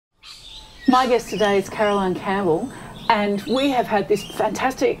My guest today is Caroline Campbell, and we have had this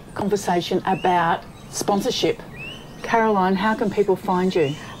fantastic conversation about sponsorship. Caroline, how can people find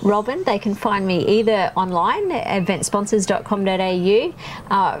you? Robin, they can find me either online at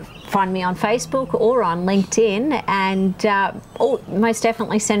eventsponsors.com.au, find me on Facebook or on LinkedIn, and or most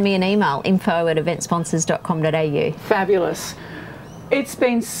definitely send me an email, info@eventsponsors.com.au. Fabulous. It's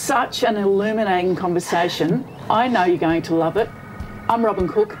been such an illuminating conversation. I know you're going to love it. I'm Robin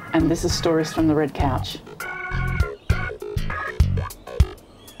Cook, and this is Stories from the Red Couch.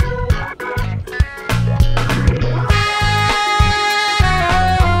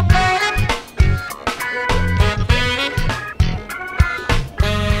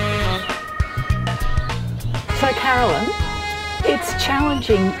 So Caroline, it's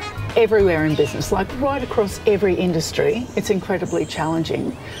challenging everywhere in business, like right across every industry. It's incredibly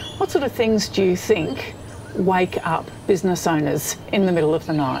challenging. What sort of things do you think wake up business owners in the middle of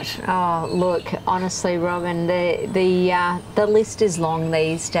the night? Oh, look, honestly, Robin, the list is long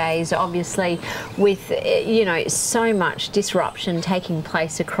these days. Obviously, with so much disruption taking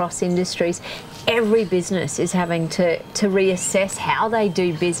place across industries, every business is having to reassess how they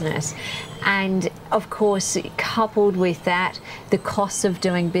do business. And of course, coupled with that, the costs of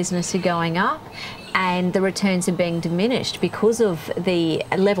doing business are going up and the returns are being diminished because of the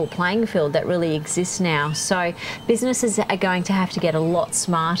level playing field that really exists now. So businesses are going to have to get a lot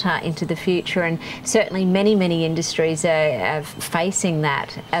smarter into the future, and certainly many industries are facing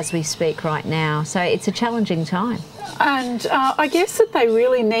that as we speak right now. So it's a challenging time. And I guess that they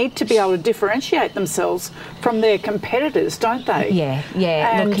really need to be able to differentiate themselves from their competitors, don't they? Yeah.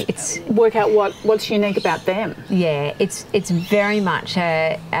 And look, it's work out what's unique about them. Yeah, it's very much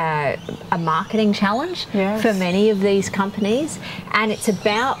a marketing challenge for many of these companies, and it's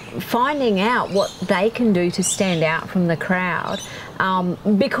about finding out what they can do to stand out from the crowd.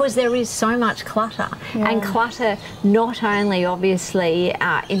 Because there is so much clutter, and clutter not only obviously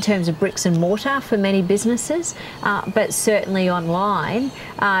in terms of bricks and mortar for many businesses, but certainly online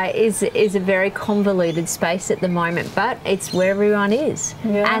is a very convoluted space at the moment, but it's where everyone is.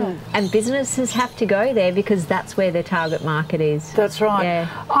 And businesses have to go there because that's where their target market is. That's right. Yeah.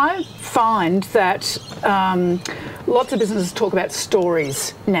 I find that lots of businesses talk about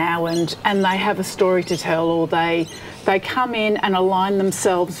stories now, and they have a story to tell, or they come in and align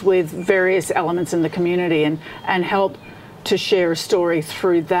themselves with various elements in the community and help to share a story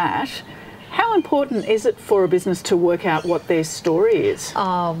through that. How important is it for a business to work out what their story is?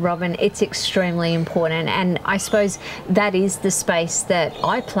 Oh, Robin, it's extremely important, and I suppose that is the space that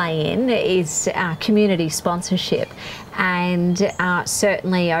I play in, is community sponsorship. And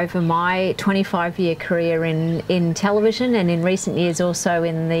certainly over my 25-year career in television, and in recent years also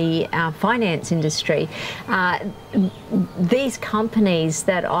in the finance industry, these companies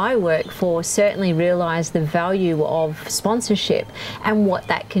that I work for certainly realise the value of sponsorship and what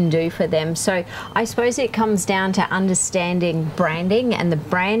that can do for them. So I suppose it comes down to understanding branding and the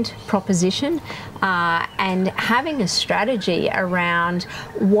brand proposition, and having a strategy around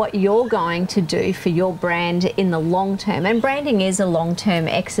what you're going to do for your brand in the long term. And branding is a long-term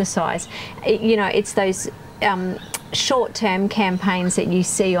exercise. It's those short-term campaigns that you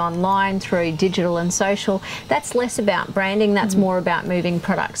see online through digital and social. That's less about branding, that's more about moving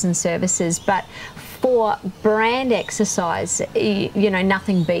products and services. But for brand exercise,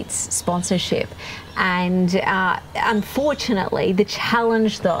 nothing beats sponsorship. And unfortunately, the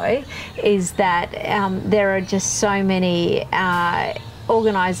challenge though is that there are just so many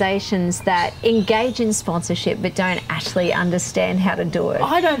organisations that engage in sponsorship but don't actually understand how to do it.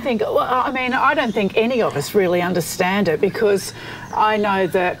 I don't think any of us really understand it, because I know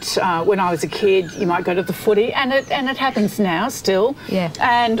that when I was a kid, you might go to the footy, and it happens now still. Yeah.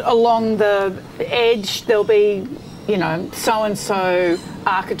 And along the edge there'll be, so-and-so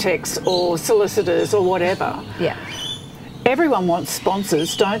architects or solicitors or whatever. Yeah. Everyone wants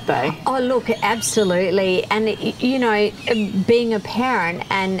sponsors, don't they? Oh, look, absolutely. And, being a parent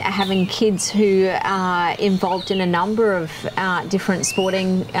and having kids who are involved in a number of different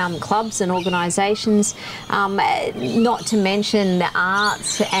sporting clubs and organisations, not to mention the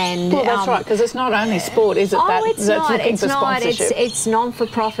arts and... Well, that's right, because it's not only sport, is it? It's not. It's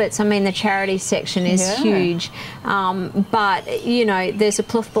non-for-profits. I mean, the charity section is huge. But, there's a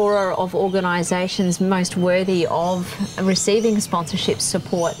plethora of organisations most worthy of receiving sponsorship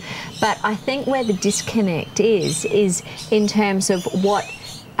support. But I think where the disconnect is in terms of what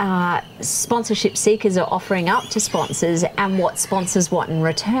sponsorship seekers are offering up to sponsors and what sponsors want in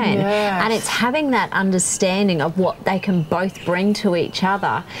return. Yes. And it's having that understanding of what they can both bring to each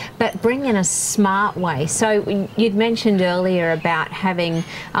other, but bring in a smart way. So you'd mentioned earlier about having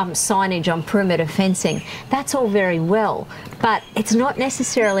signage on perimeter fencing. That's all very well, but it's not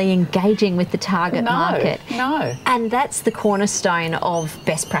necessarily engaging with the target market. No. And that's the cornerstone of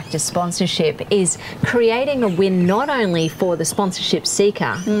best practice sponsorship, is creating a win not only for the sponsorship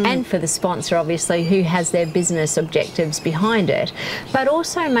seeker and for the sponsor, obviously, who has their business objectives behind it, but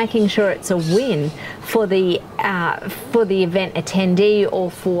also making sure it's a win for the event attendee or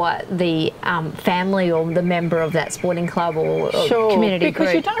for the family or the member of that sporting club or community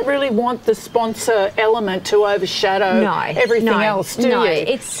because group. You don't really want the sponsor element to overshadow everything else, do you?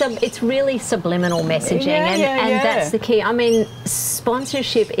 It's really subliminal messaging, and that's the key. I mean,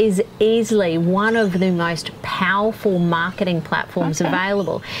 sponsorship is easily one of the most powerful marketing platforms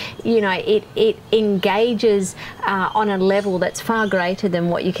available. You know, it engages on a level that's far greater than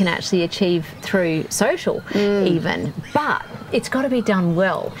what you can actually achieve through social even, but it's got to be done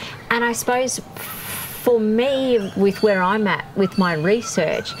well. And I suppose for me, with where I'm at with my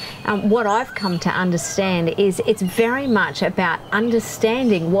research, what I've come to understand is it's very much about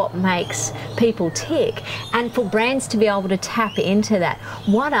understanding what makes people tick, and for brands to be able to tap into that.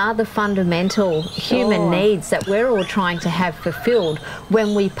 What are the fundamental human needs that we're all trying to have fulfilled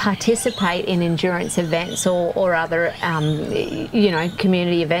when we participate in endurance events or other,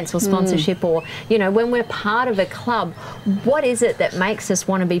 community events or sponsorship, or, when we're part of a club? What is it that makes us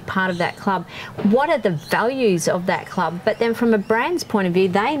want to be part of that club? What are the values of that club? But then from a brand's point of view,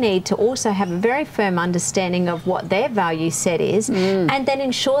 they need to also have a very firm understanding of what their value set is, and then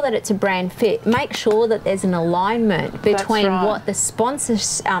ensure that it's a brand fit. Make sure that there's an alignment between what the sponsor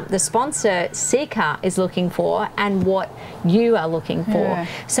seeker is looking for and what you are looking for.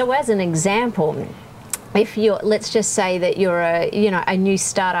 So as an example, if you're, let's just say that you're a new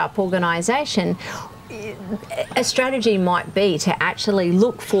startup organisation, a strategy might be to actually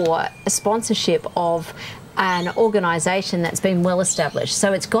look for a sponsorship of an organisation that's been well established.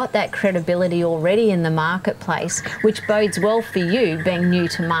 So it's got that credibility already in the marketplace, which bodes well for you being new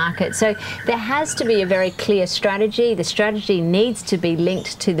to market. So there has to be a very clear strategy. The strategy needs to be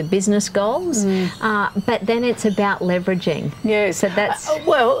linked to the business goals, but then it's about leveraging. Yes. So that's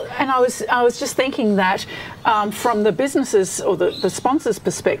well, and I was just thinking that from the businesses or the sponsors'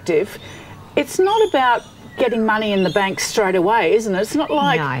 perspective, it's not about getting money in the bank straight away, isn't it? It's not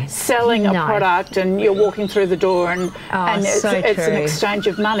like selling a product and you're walking through the door and it's an exchange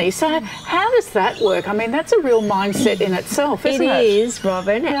of money. So how does that work? I mean, that's a real mindset in itself, isn't it? It is,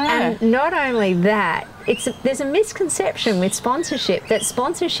 Robin. And not only that, there's a misconception with sponsorship that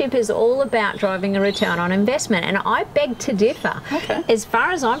sponsorship is all about driving a return on investment, and I beg to differ. As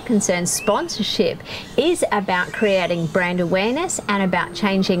far as I'm concerned, sponsorship is about creating brand awareness and about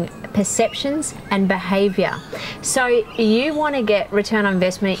changing perceptions and behaviour. So you want to get return on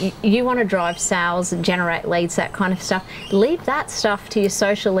investment, you want to drive sales and generate leads, that kind of stuff. Leave that stuff to your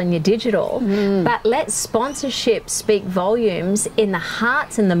social and your digital, but let sponsorship speak volumes in the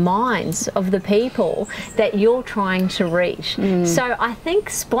hearts and the minds of the people that you're trying to reach. So I think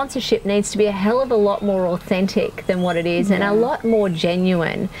sponsorship needs to be a hell of a lot more authentic than what it is, and a lot more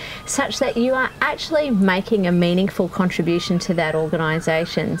genuine, such that you are actually making a meaningful contribution to that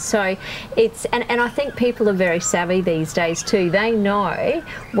organisation. So it's, and I think people are very savvy these days too. They know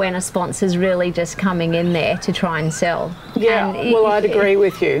when a sponsor's really just coming in there to try and sell. Well, I'd agree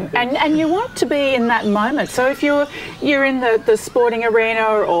with you. And you want to be in that moment. So if you're in the sporting arena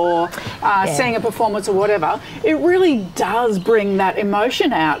or seeing a performance or whatever, it really does bring that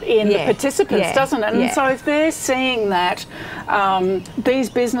emotion out in the participants, doesn't it? And so if they're seeing that these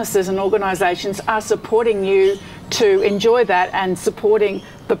businesses and organisations are supporting you to enjoy that and supporting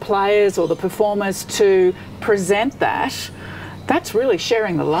the players or the performers to present that, that's really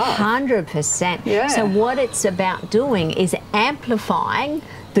sharing the love. 100%. So what it's about doing is amplifying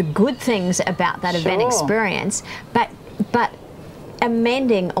the good things about that event experience, but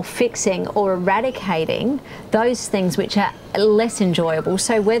amending or fixing or eradicating those things which are less enjoyable.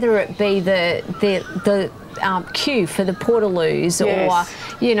 So whether it be the queue for the portaloos, or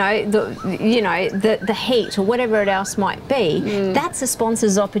the heat, or whatever it else might be, that's a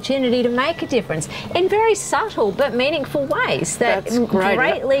sponsor's opportunity to make a difference in very subtle but meaningful ways that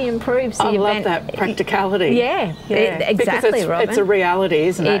greatly improves the event. I love that practicality. Exactly, because Robin. it's a reality,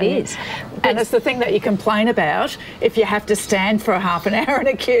 isn't it? It is. And it's the thing that you complain about if you have to stand for a half an hour in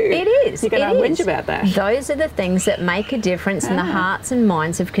a queue. It is. You're going to whinge about that. Those are the things that make a difference in the hearts and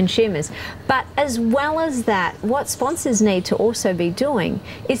minds of consumers. But as well as that, what sponsors need to also be doing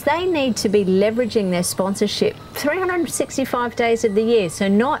is they need to be leveraging their sponsorship 365 days of the year. So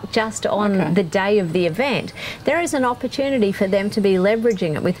not just on the day of the event. There is an opportunity for them to be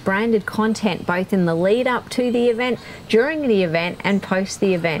leveraging it with branded content both in the lead up to the event, during the event and post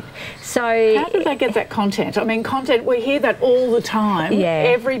the event. So how do they get that content? I mean, content, we hear that all the time.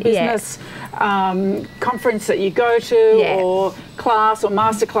 Every business conference that you go to or class or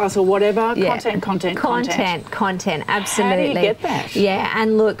masterclass or whatever, content. Absolutely. How do you get that? Yeah,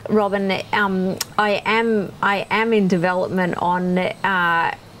 and look, Robin, I am in development on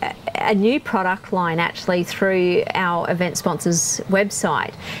a new product line actually through our event sponsors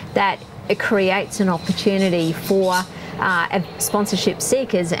website that creates an opportunity for sponsorship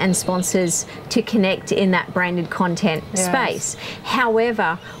seekers and sponsors to connect in that branded content space.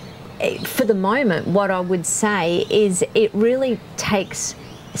 However, for the moment, what I would say is it really takes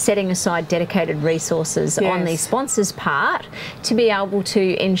setting aside dedicated resources on the sponsors' part to be able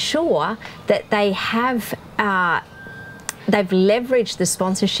to ensure that they have they've leveraged the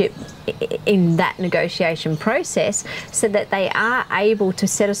sponsorship in that negotiation process so that they are able to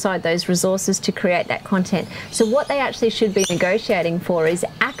set aside those resources to create that content. So what they actually should be negotiating for is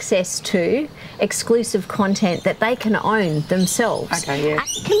access to exclusive content that they can own themselves. It can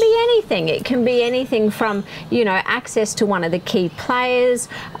be anything. It can be anything from, you know, access to one of the key players,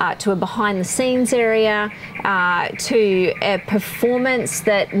 to a behind the scenes area, to a performance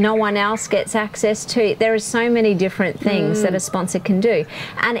that no one else gets access to. There are so many different things that a sponsor can do,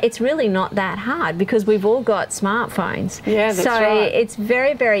 and it's really not that hard because we've all got smartphones. It's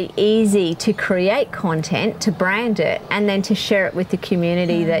very, very easy to create content, to brand it, and then to share it with the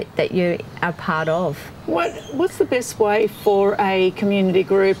community that you are part of. What's the best way for a community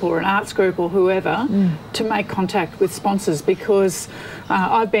group or an arts group or whoever to make contact with sponsors? Because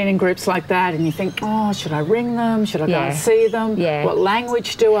I've been in groups like that and you think, oh, should I ring them? Should I go and see them? What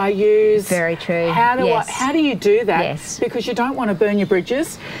language do I use? Very true. How do you do that? Because you don't want to burn your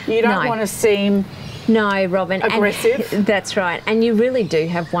bridges. You don't want to seem... No, Robin. Aggressive. And that's right. And you really do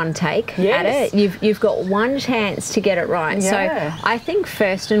have one take at it. You've got one chance to get it right. So I think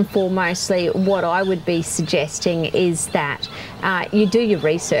first and foremostly what I would be suggesting is that you do your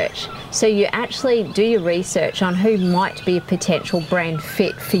research. So you actually do your research on who might be a potential brand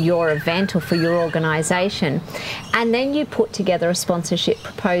fit for your event or for your organisation. And then you put together a sponsorship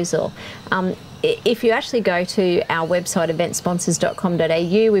proposal. If you actually go to our website,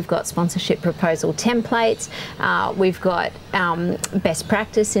 eventsponsors.com.au, we've got sponsorship proposal templates. We've got best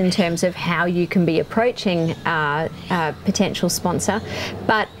practice in terms of how you can be approaching a potential sponsor.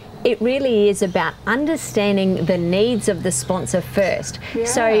 But it really is about understanding the needs of the sponsor first.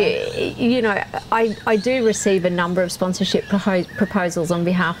 So, you know, I do receive a number of sponsorship proposals on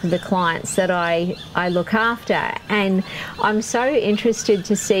behalf of the clients that I look after, and I'm so interested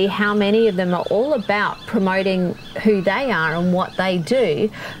to see how many of them are all about promoting who they are and what they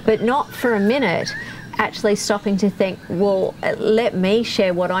do, but not for a minute actually stopping to think, well, let me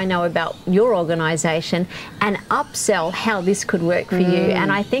share what I know about your organisation and upsell how this could work for you.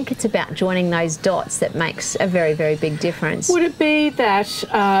 And I think it's about joining those dots that makes a very, very big difference. Would it be that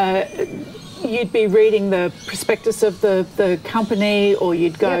you'd be reading the prospectus of the company, or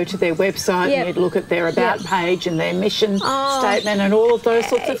you'd go to their website and you'd look at their about page and their mission statement and all of those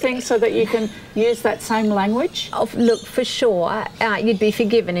sorts of things so that you can use that same language? Look, for sure, you'd be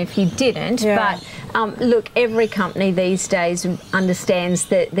forgiven if you didn't, but look, every company these days understands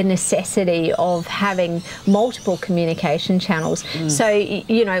the necessity of having multiple communication channels. So,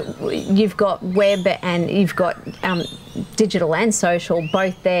 you know, you've got web and you've got digital and social,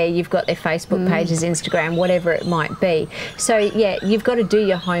 both there. You've got their Facebook pages, Instagram, whatever it might be. So, yeah, you've got to do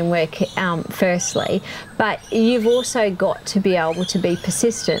your homework firstly, but you've also got to be able to be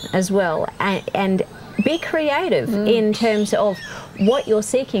persistent as well and be creative in terms of what you're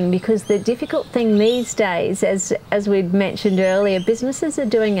seeking, because the difficult thing these days, as we'd mentioned earlier, businesses are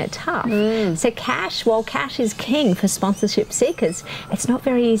doing it tough. So cash, while cash is king for sponsorship seekers, it's not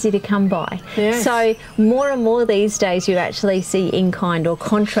very easy to come by. So more and more these days you actually see in-kind or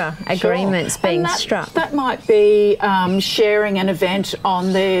contra agreements being struck. That might be sharing an event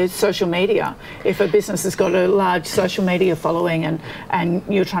on their social media. If a business has got a large social media following and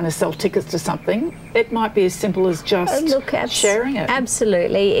you're trying to sell tickets to something, it it might be as simple as just sharing it.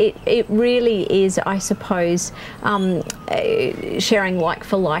 Absolutely. It really is, I suppose, sharing like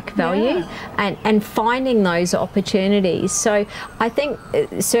for like value and finding those opportunities. So I think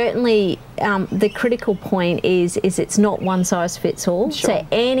certainly the critical point is it's not one size fits all. Sure. So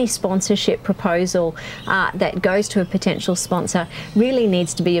any sponsorship proposal that goes to a potential sponsor really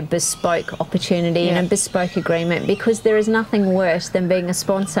needs to be a bespoke opportunity and a bespoke agreement, because there is nothing worse than being a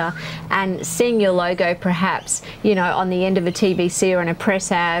sponsor and seeing your logo perhaps, you know, on the end of a TVC or in a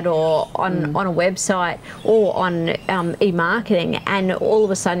press ad or on a website or on e-marketing, and all of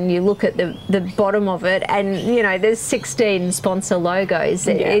a sudden you look at the bottom of it and, you know, there's 16 sponsor logos.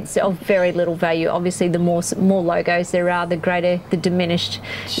 It's of very little value. Obviously, the more logos there are, the greater the diminished,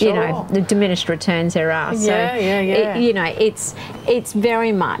 you know, the diminished returns there are. So, you know, it's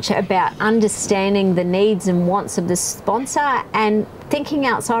very much about understanding the needs and wants of the sponsor and thinking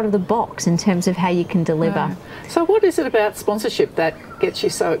outside of the box in terms of how you can deliver. So what is it about sponsorship that gets you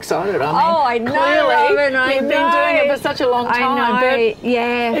so excited? I know, Robin, you've been doing it for such a long time. I know,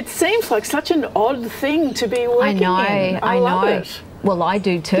 but it seems like such an odd thing to be working in. I love it. Well, I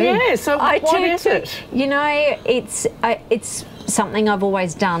do too. Yeah, so what is it? You know, it's something I've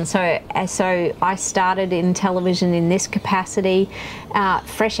always done. So I started in television in this capacity,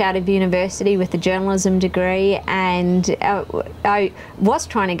 fresh out of university with a journalism degree, and I was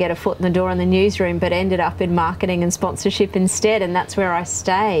trying to get a foot in the door in the newsroom, but ended up in marketing and sponsorship instead, and that's where I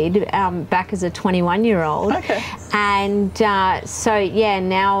stayed back as a 21-year-old. Okay. And so yeah,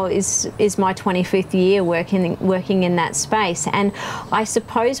 now is my 25th year working in that space, and I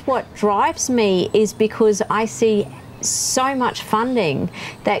suppose what drives me is because I see so much funding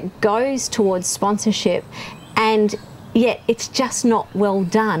that goes towards sponsorship, and yet it's just not well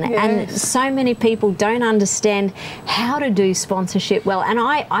done. And so many people don't understand how to do sponsorship well, and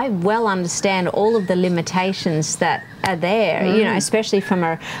I well understand all of the limitations that are there, you know, especially from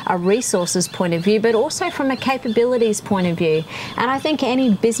a resources point of view, but also from a capabilities point of view. And I think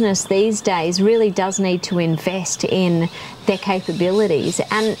any business these days really does need to invest in their capabilities,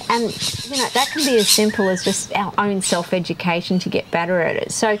 and you know, that can be as simple as just our own self-education to get better at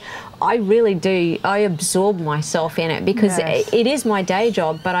it. So I really do, I absorb myself in it because it is my day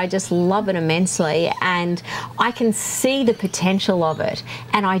job, but I just love it immensely, and I can see the potential of it,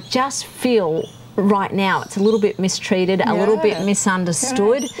 and I just feel right now it's a little bit mistreated, a little bit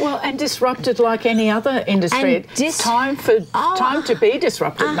misunderstood. Well, and disrupted like any other industry. It's time to be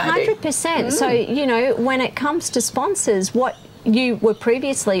disrupted, 100%. So, you know, when it comes to sponsors, what you were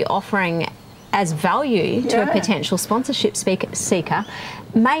previously offering as value to a potential sponsorship seeker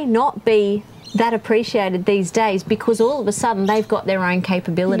may not be that appreciated these days, because all of a sudden they've got their own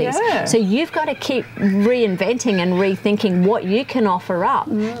capabilities. So you've got to keep reinventing and rethinking what you can offer up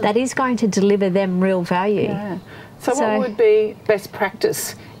that is going to deliver them real value. So what would be best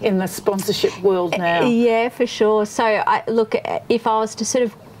practice in the sponsorship world now? Yeah, for sure. So look, if I was to sort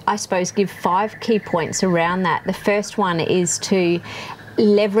of, I suppose, give 5 key points around that, the first one is to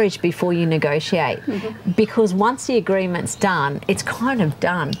leverage before you negotiate, because once the agreement's done, it's kind of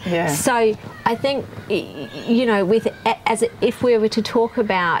done. So I think, you know, if we were to talk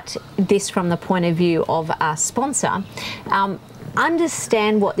about this from the point of view of a sponsor,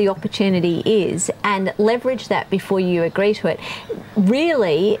 understand what the opportunity is and leverage that before you agree to it.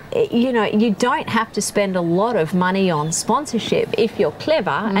 Really, you know, you don't have to spend a lot of money on sponsorship if you're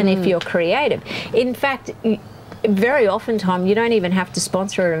clever and if you're creative. In fact, very often you don't even have to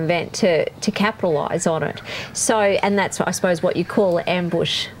sponsor an event to capitalise on it. So, and that's, I suppose, what you call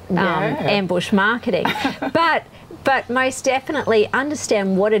ambush marketing. But most definitely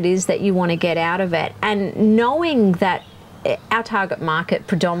understand what it is that you want to get out of it, and knowing that our target market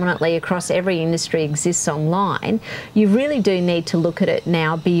predominantly across every industry exists online, you really do need to look at it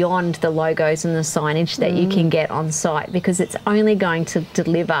now beyond the logos and the signage that you can get on site, because it's only going to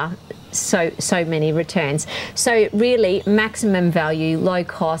deliver so many returns. So really, maximum value, low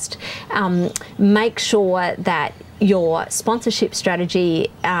cost. Make sure that your sponsorship strategy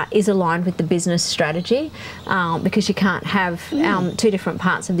is aligned with the business strategy, because you can't have 2 different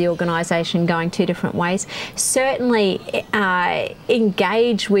parts of the organisation going 2 different ways. Certainly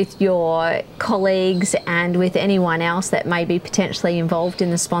engage with your colleagues and with anyone else that may be potentially involved in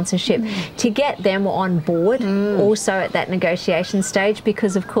the sponsorship to get them on board also at that negotiation stage,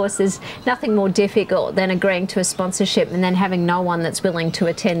 because of course there's nothing more difficult than agreeing to a sponsorship and then having no one that's willing to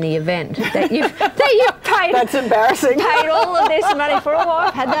attend the event that you've paid. That's embarrassing. embarrassing. Paid all of this money for. Oh,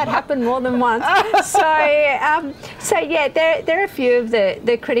 I've had that happen more than once. So yeah, there are a few of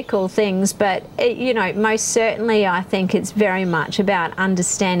the critical things, but you know, most certainly, I think it's very much about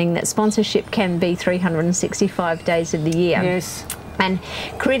understanding that sponsorship can be 365 days of the year. Yes. And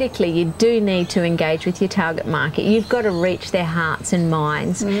critically, you do need to engage with your target market. You've got to reach their hearts and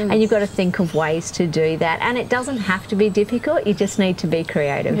minds, and you've got to think of ways to do that. And it doesn't have to be difficult, you just need to be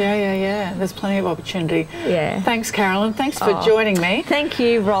creative. Yeah. There's plenty of opportunity. Yeah. Thanks, Caroline. Thanks for joining me. Thank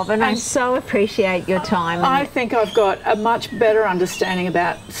you, Robin. I so appreciate your time. I think I've got a much better understanding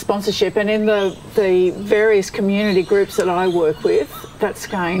about sponsorship, and in the various community groups that I work with, that's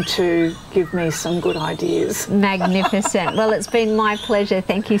going to give me some good ideas. Magnificent. Well, it's been my pleasure.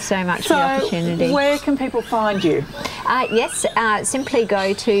 Thank you so much for the opportunity. Where can people find you? Yes, simply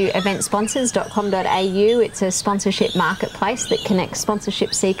go to eventsponsors.com.au. It's a sponsorship marketplace that connects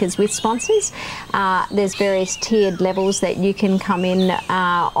sponsorship seekers with sponsors. There's various tiered levels that you can come in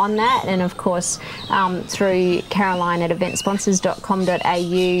on that, and of course through Caroline at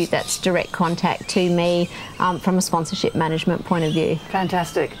eventsponsors.com.au, that's direct contact to me from a sponsorship management point of view.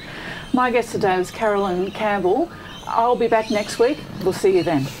 Fantastic. My guest today was Caroline Campbell. I'll be back next week. We'll see you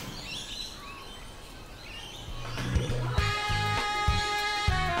then.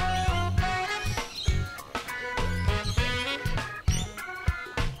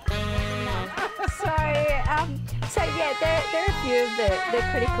 So yeah, there are a few of the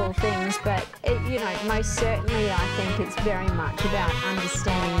critical things, but you know, most certainly I think it's very much about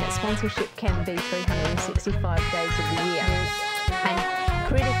understanding that sponsorship can be 365 days of the year. And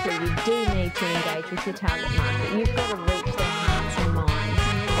critically, you do need to engage with your target market. You've got to reach their hearts and minds,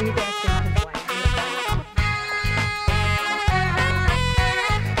 and you've got to think of